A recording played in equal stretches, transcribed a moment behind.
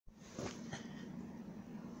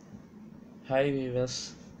Hi viewers,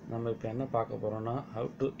 நம்ம இப்போ என்ன பார்க்க போகிறோம்னா how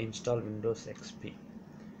to install Windows XP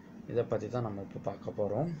இதை பற்றி தான் நம்ம இப்போ பார்க்க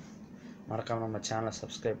போகிறோம். மறக்காமல் நம்ம சேனலை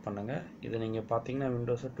சப்ஸ்கிரைப் பண்ணுங்கள். இது நீங்கள் பார்த்தீங்கன்னா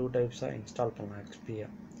விண்டோஸை 2 டைப்ஸாக இன்ஸ்டால் பண்ணலாம். XPயை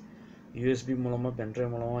USB மூலமாக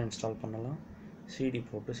பென்ட்ரைவ் மூலமாக இன்ஸ்டால் பண்ணலாம், CD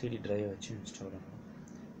போட்டு CD டிரைவ் வச்சு இன்ஸ்டால் பண்ணலாம்.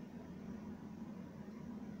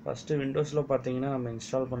 ஃபஸ்ட்டு விண்டோஸில் பார்த்தீங்கன்னா நம்ம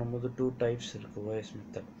இன்ஸ்டால் பண்ணும்போது 2 டைப்ஸ் இருக்குது OS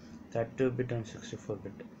method, 32-bit and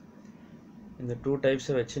 64-bit. இந்த 2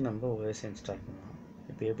 டைப்ஸை வச்சு நம்ம OS இன்ஸ்டால் பண்ணலாம்.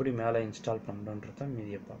 இப்போ எப்படி மேலே இன்ஸ்டால் பண்ணுறோன்றத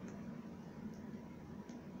மீதியை பார்ப்போம்.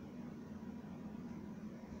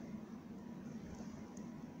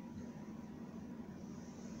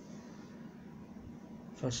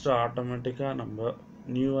 ஃபஸ்ட்டு ஆட்டோமேட்டிக்காக நம்ம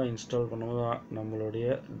நியூவாக இன்ஸ்டால் பண்ணும்போது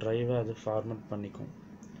நம்மளுடைய ட்ரைவை அது ஃபார்மேட் பண்ணிக்கும்.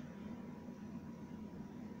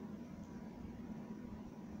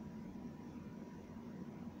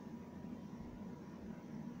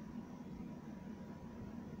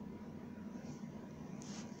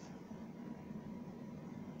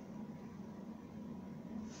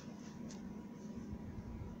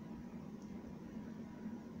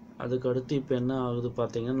 அதுக்கடுத்து இப்போ என்ன ஆகுது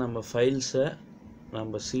பார்த்தீங்கன்னா, நம்ம ஃபைல்ஸை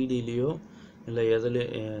நம்ம சிடிலேயோ இல்லை எதில்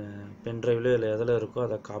பென்ட்ரைவ்லையோ இல்லை எதில் இருக்கோ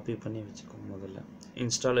அதை காப்பி பண்ணி வச்சுக்கோங்க. முதல்ல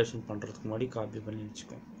இன்ஸ்டாலேஷன் பண்ணுறதுக்கு முன்னாடி காப்பி பண்ணி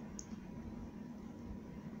வச்சுக்கோங்க.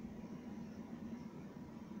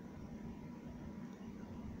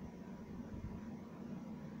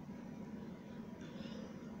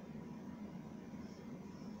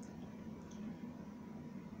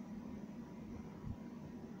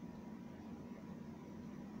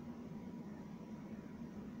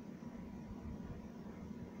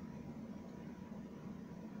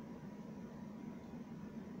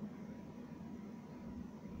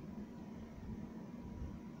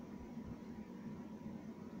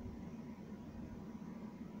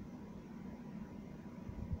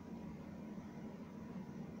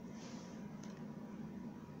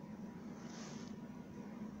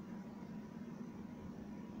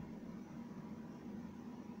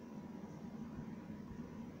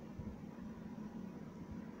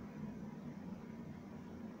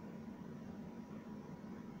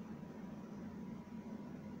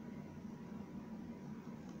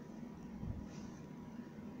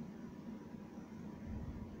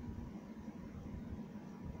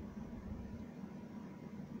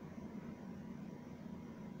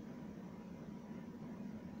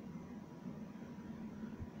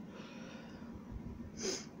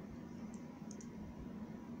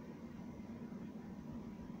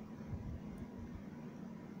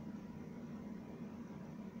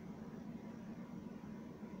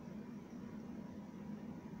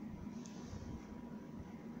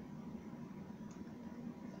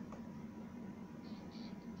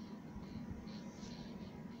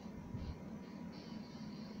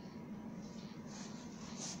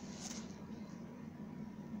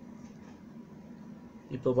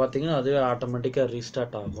 இப்போ பார்த்தீங்கன்னா அதுவே ஆட்டோமேட்டிக்காக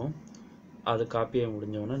ரீஸ்டார்ட் ஆகும். அது காப்பியாக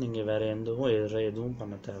முடிஞ்சோன்னா நீங்கள் வேறு எதுவும்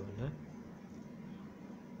பண்ண தேவையில்லை.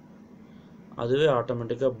 அதுவே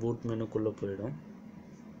ஆட்டோமேட்டிக்காக பூட் மெனுக்குள்ளே போயிடும்.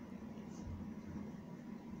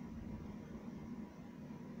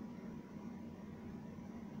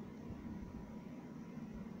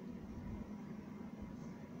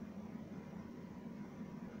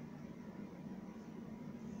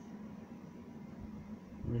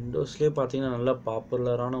 விண்டோஸ்லேயே பார்த்தீங்கன்னா நல்ல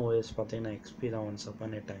பாப்புலரான OS பார்த்தீங்கன்னா XP தான் ஒன்ஸ்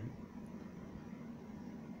அப்பான் ஏ டைம்.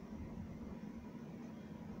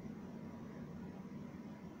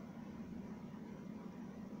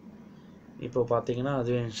 இப்போ பார்த்தீங்கன்னா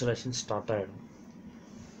அதுவே இன்ஸ்டாலேஷன் ஸ்டார்ட் ஆகிடும்.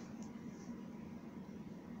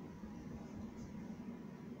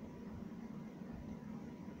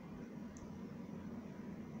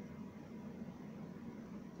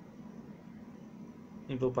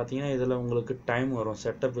 இப்போ பார்த்தீங்கன்னா இதில் உங்களுக்கு டைம் வரும்,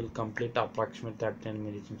 செட்டப் வில் கம்ப்ளீட் அப்ராக்சிமேட் 39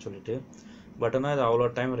 மினிட்ஸ்னு சொல்லிட்டு. பட் ஆனால் இது அவ்வளோ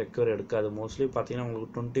டைம் ரெக்கவர் எடுக்காது. மோஸ்ட்லி பார்த்தீங்கன்னா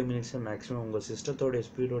உங்களுக்கு 20 மினிட்ஸ் மேக்ஸிமம். உங்கள் சிஸ்டத்தோடைய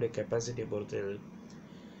ஸ்பீடோடைய கெப்பாசிட்டியை பொறுத்து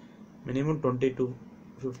மினிமம் 15 to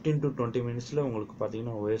 20 மினிட்ஸில் உங்களுக்கு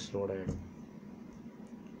பார்த்தீங்கன்னா OS லோட் ஆகிடும்.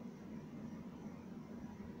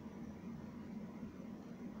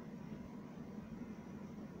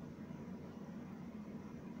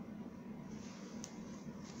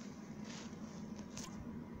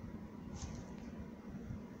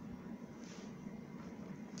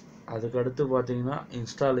 அதுக்கடுத்து பார்த்தீங்கன்னா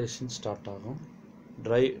இன்ஸ்டாலேஷன் ஸ்டார்ட் ஆகும்.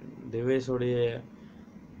 டிவைஸோடைய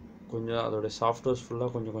கொஞ்சம் அதோடைய சாஃப்ட்வேர்ஸ்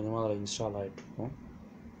ஃபுல்லாக கொஞ்சம் கொஞ்சமாக அதில் இன்ஸ்டால் ஆகிட்ருக்கும்.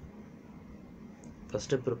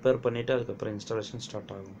 ஃபஸ்ட்டு ப்ரிப்பேர் பண்ணிவிட்டு அதுக்கப்புறம் இன்ஸ்டாலேஷன்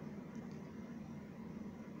ஸ்டார்ட் ஆகும்.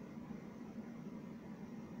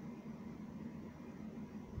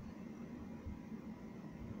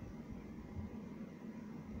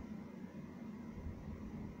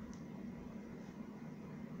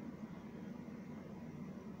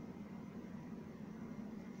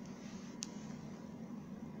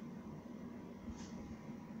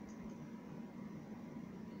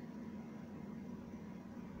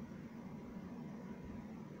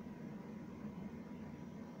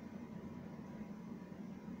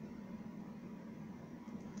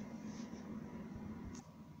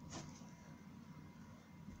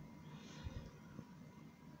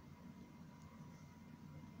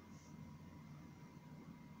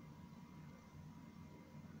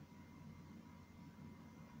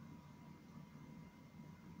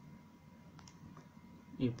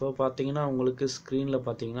 இப்போ பார்த்தீங்கன்னா உங்களுக்கு ஸ்க்ரீனில்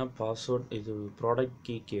பார்த்தீங்கன்னா பாஸ்வேர்ட் இது ப்ராடக்ட்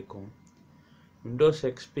கீ கேட்கும். விண்டோஸ்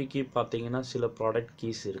எக்ஸ்பிக்கு பார்த்தீங்கன்னா சில ப்ராடக்ட்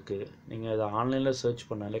கீஸ் இருக்குது. நீங்கள் அதை ஆன்லைனில் சர்ச்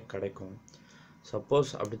பண்ணாலே கிடைக்கும்.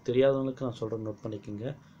 சப்போஸ் அப்படி தெரியாதவங்களுக்கு நான் சொல்கிறேன், நோட் பண்ணிக்கோங்க.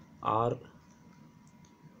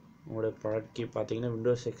 உங்களுடைய ப்ராடக்ட் கீ பார்த்தீங்கன்னா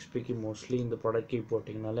விண்டோஸ் எக்ஸ்பிக்கு மோஸ்ட்லி இந்த ப்ராடக்ட் கீ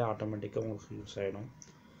போட்டிங்கனாலே ஆட்டோமேட்டிக்காக உங்களுக்கு யூஸ் ஆகிடும்.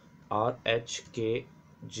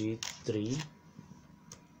 RHKG3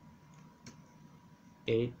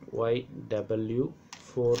 8YW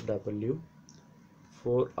 4W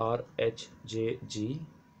 4RHJG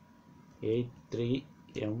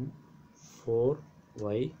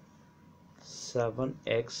 83M4Y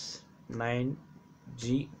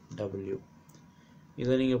 7X9GW.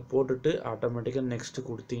 இதை நீங்கள் போட்டுட்டு ஆட்டோமேட்டிக்காக நெக்ஸ்ட்டு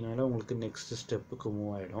கொடுத்தீங்கனால உங்களுக்கு நெக்ஸ்ட் ஸ்டெப்புக்கு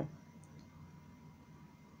மூவ் ஆகிடும்.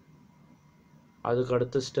 அதுக்கு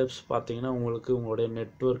அடுத்த ஸ்டெப்ஸ் பார்த்தீங்கன்னா உங்களுக்கு உங்களுடைய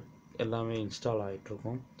நெட்வொர்க் எல்லாமே இன்ஸ்டால்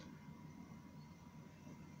ஆகிட்ருக்கும்.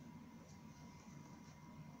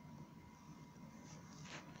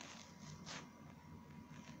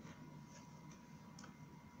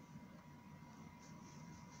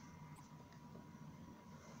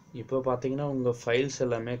 இப்போ பார்த்தீங்கன்னா உங்கள் ஃபைல்ஸ்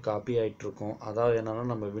எல்லாமே காப்பி ஆகிட்ருக்கும். அதாவது என்னென்னா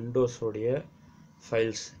நம்ம விண்டோஸோடைய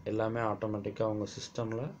ஃபைல்ஸ் எல்லாமே ஆட்டோமேட்டிக்காக உங்கள்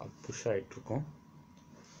சிஸ்டமில் புஷ் ஆகிட்ருக்கும்.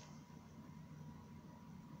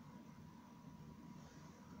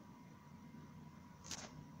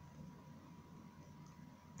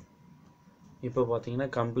 இப்போ பார்த்தீங்கன்னா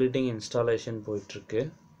கம்ப்ளீட்டிங் இன்ஸ்டாலேஷன் போயிட்டுருக்கு.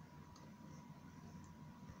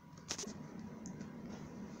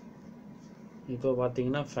 இப்போ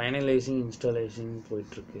பார்த்தீங்கன்னா ஃபைனலைசிங் இன்ஸ்டாலேஷன்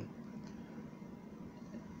போயிட்டுருக்கு.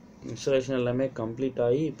 இன்ஸ்டாலேஷன் எல்லாமே கம்ப்ளீட்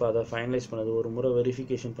ஆகி இப்போ அதை ஃபைனலைஸ் பண்ணது ஒரு முறை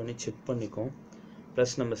வெரிஃபிகேஷன் பண்ணி செக் பண்ணிக்கும்.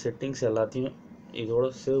 ப்ளஸ் நம்ம செட்டிங்ஸ் எல்லாத்தையும் இதோட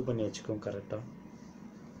சேவ் பண்ணி வச்சுக்கோம் கரெக்டாக.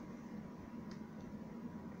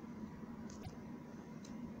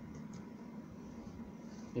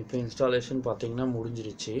 இப்போ இன்ஸ்டாலேஷன் பார்த்தீங்கன்னா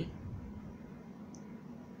முடிஞ்சிருச்சு.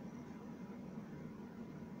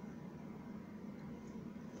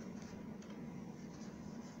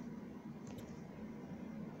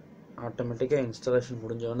 ஆட்டோமேட்டிக்காக இன்ஸ்டாலேஷன்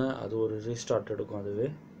முடிஞ்சோடனே அது ஒரு ரீஸ்டார்ட் எடுக்கும். அதுவே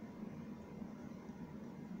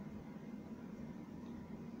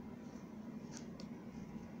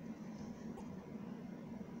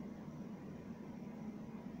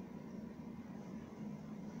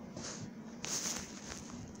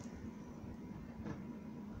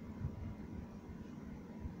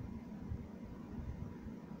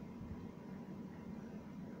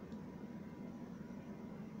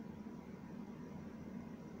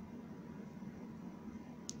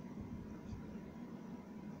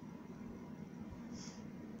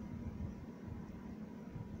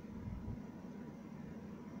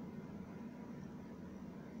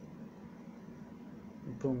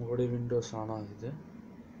இப்போ உங்களுடைய விண்டோஸ் ஆன் ஆகுது.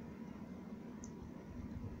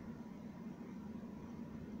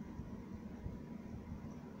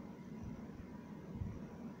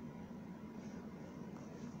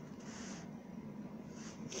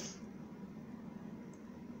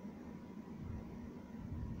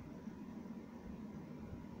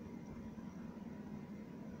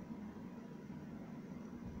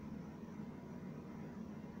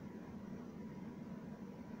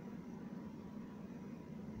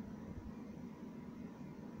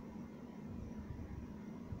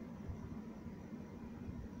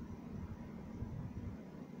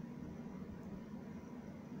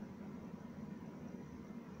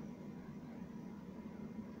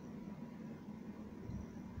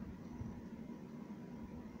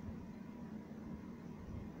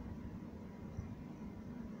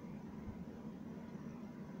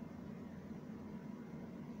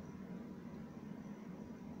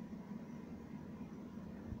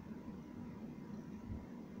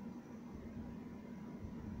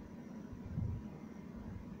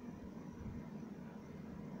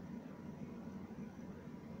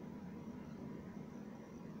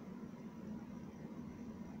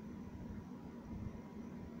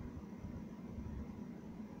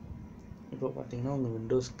 இப்போ பார்த்தீங்கன்னா உங்கள்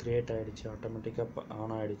விண்டோஸ் க்ரியேட் ஆகிடுச்சு, ஆட்டோமேட்டிக்காக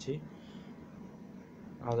ஆன் ஆகிடுச்சு.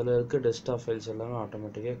 அதில் இருக்க டெஸ்க்டாப் ஃபைல்ஸ் எல்லாமே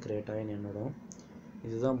ஆட்டோமேட்டிக்காக க்ரியேட் ஆகி நின்றுடும்.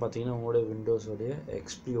 இதுதான் பார்த்தீங்கன்னா உங்களுடைய விண்டோஸோடைய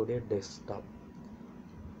எக்ஸ்பியோடைய டெஸ்க்டாப்.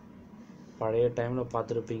 பழைய டைமில்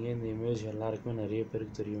பார்த்துருப்பீங்க, இந்த இமேஜ் எல்லாருக்குமே நிறைய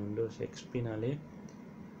பேருக்கு தெரியும். விண்டோஸ் எக்ஸ்பினாலே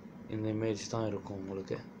இந்த இமேஜ் தான் இருக்கும்.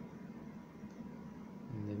 உங்களுக்கு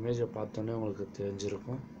இந்த இமேஜை பார்த்தோன்னே உங்களுக்கு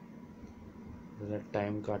தெரிஞ்சிருக்கும். இதில்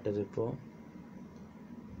டைம் காட்டுது. இப்போது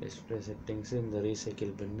டிஸ்பிளே செட்டிங்ஸு, இந்த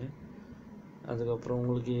ரீசைக்கிள் பின்னு. அதுக்கப்புறம்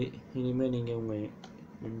உங்களுக்கு இனிமேல் நீங்கள் உங்கள்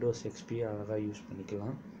விண்டோஸ் எக்ஸ்பியை அழகாக யூஸ்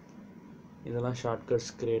பண்ணிக்கலாம். இதெல்லாம் ஷார்ட்கட்ஸ்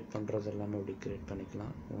க்ரியேட் பண்ணுறது எல்லாமே இப்படி க்ரியேட்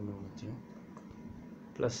பண்ணிக்கலாம் ஒன்றுத்தையும்.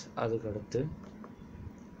 ப்ளஸ் அதுக்கடுத்து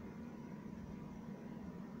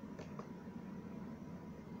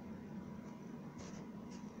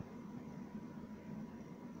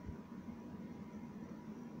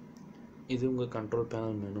இது உங்கள் கண்ட்ரோல்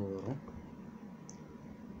பேனல் மெனு வரும்.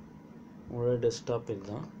 உங்களோட டெஸ்க்டாப்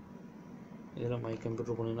இதுதான். இதில் மை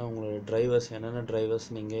கம்ப்யூட்டர் போனீங்கன்னா உங்களோட டிரைவர்ஸ் என்னென்ன டிரைவர்ஸ்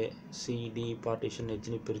நீங்கள் சிடி பார்ட்டிஷன்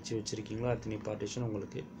எத்தனை பிரித்து வச்சுருக்கீங்களோ அத்தனை பார்ட்டிஷன்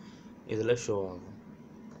உங்களுக்கு இதில் ஷோ ஆகும்.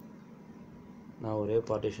 நான் ஒரே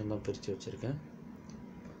பார்ட்டிஷன் தான் பிரித்து வச்சுருக்கேன்.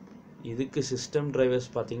 இதுக்கு சிஸ்டம்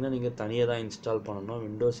டிரைவர்ஸ் பார்த்தீங்கன்னா நீங்கள் தனியாக தான் இன்ஸ்டால் பண்ணணும்.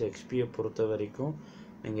 விண்டோஸ் எக்ஸ்பியை பொறுத்த வரைக்கும்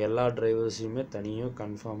நீங்கள் எல்லா டிரைவர்ஸையுமே தனியாக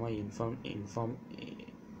கன்ஃபார்மாக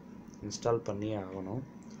இன்ஸ்டால் பண்ணியே ஆகணும்.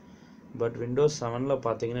 பட் விண்டோஸ் 7ல்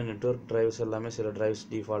பார்த்தீங்கன்னா நெட்வொர்க் டிரைவ்ஸ் எல்லாமே சில டிரைவ்ஸ்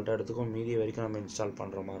டிஃபால்ட்டாக எடுத்துக்கும், மீதி வரைக்கும் நம்ம இன்ஸ்டால்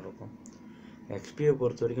பண்ணுற மாதிரி இருக்கும். எக்ஸ்பியை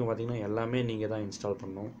பொறுத்த வரைக்கும் பார்த்தீங்கன்னா எல்லாமே நீங்கள் தான் இன்ஸ்டால்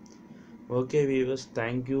பண்ணணும். Okay viewers,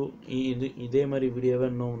 thank you. இதே மாதிரி வீடியோவை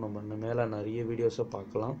இன்னும் நம்ம மேலே நிறைய வீடியோஸை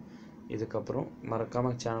பார்க்கலாம். இதுக்கப்புறம்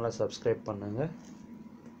மறக்காமல் சேனலை சப்ஸ்கிரைப் பண்ணுங்கள்.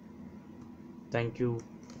 தேங்க்யூ.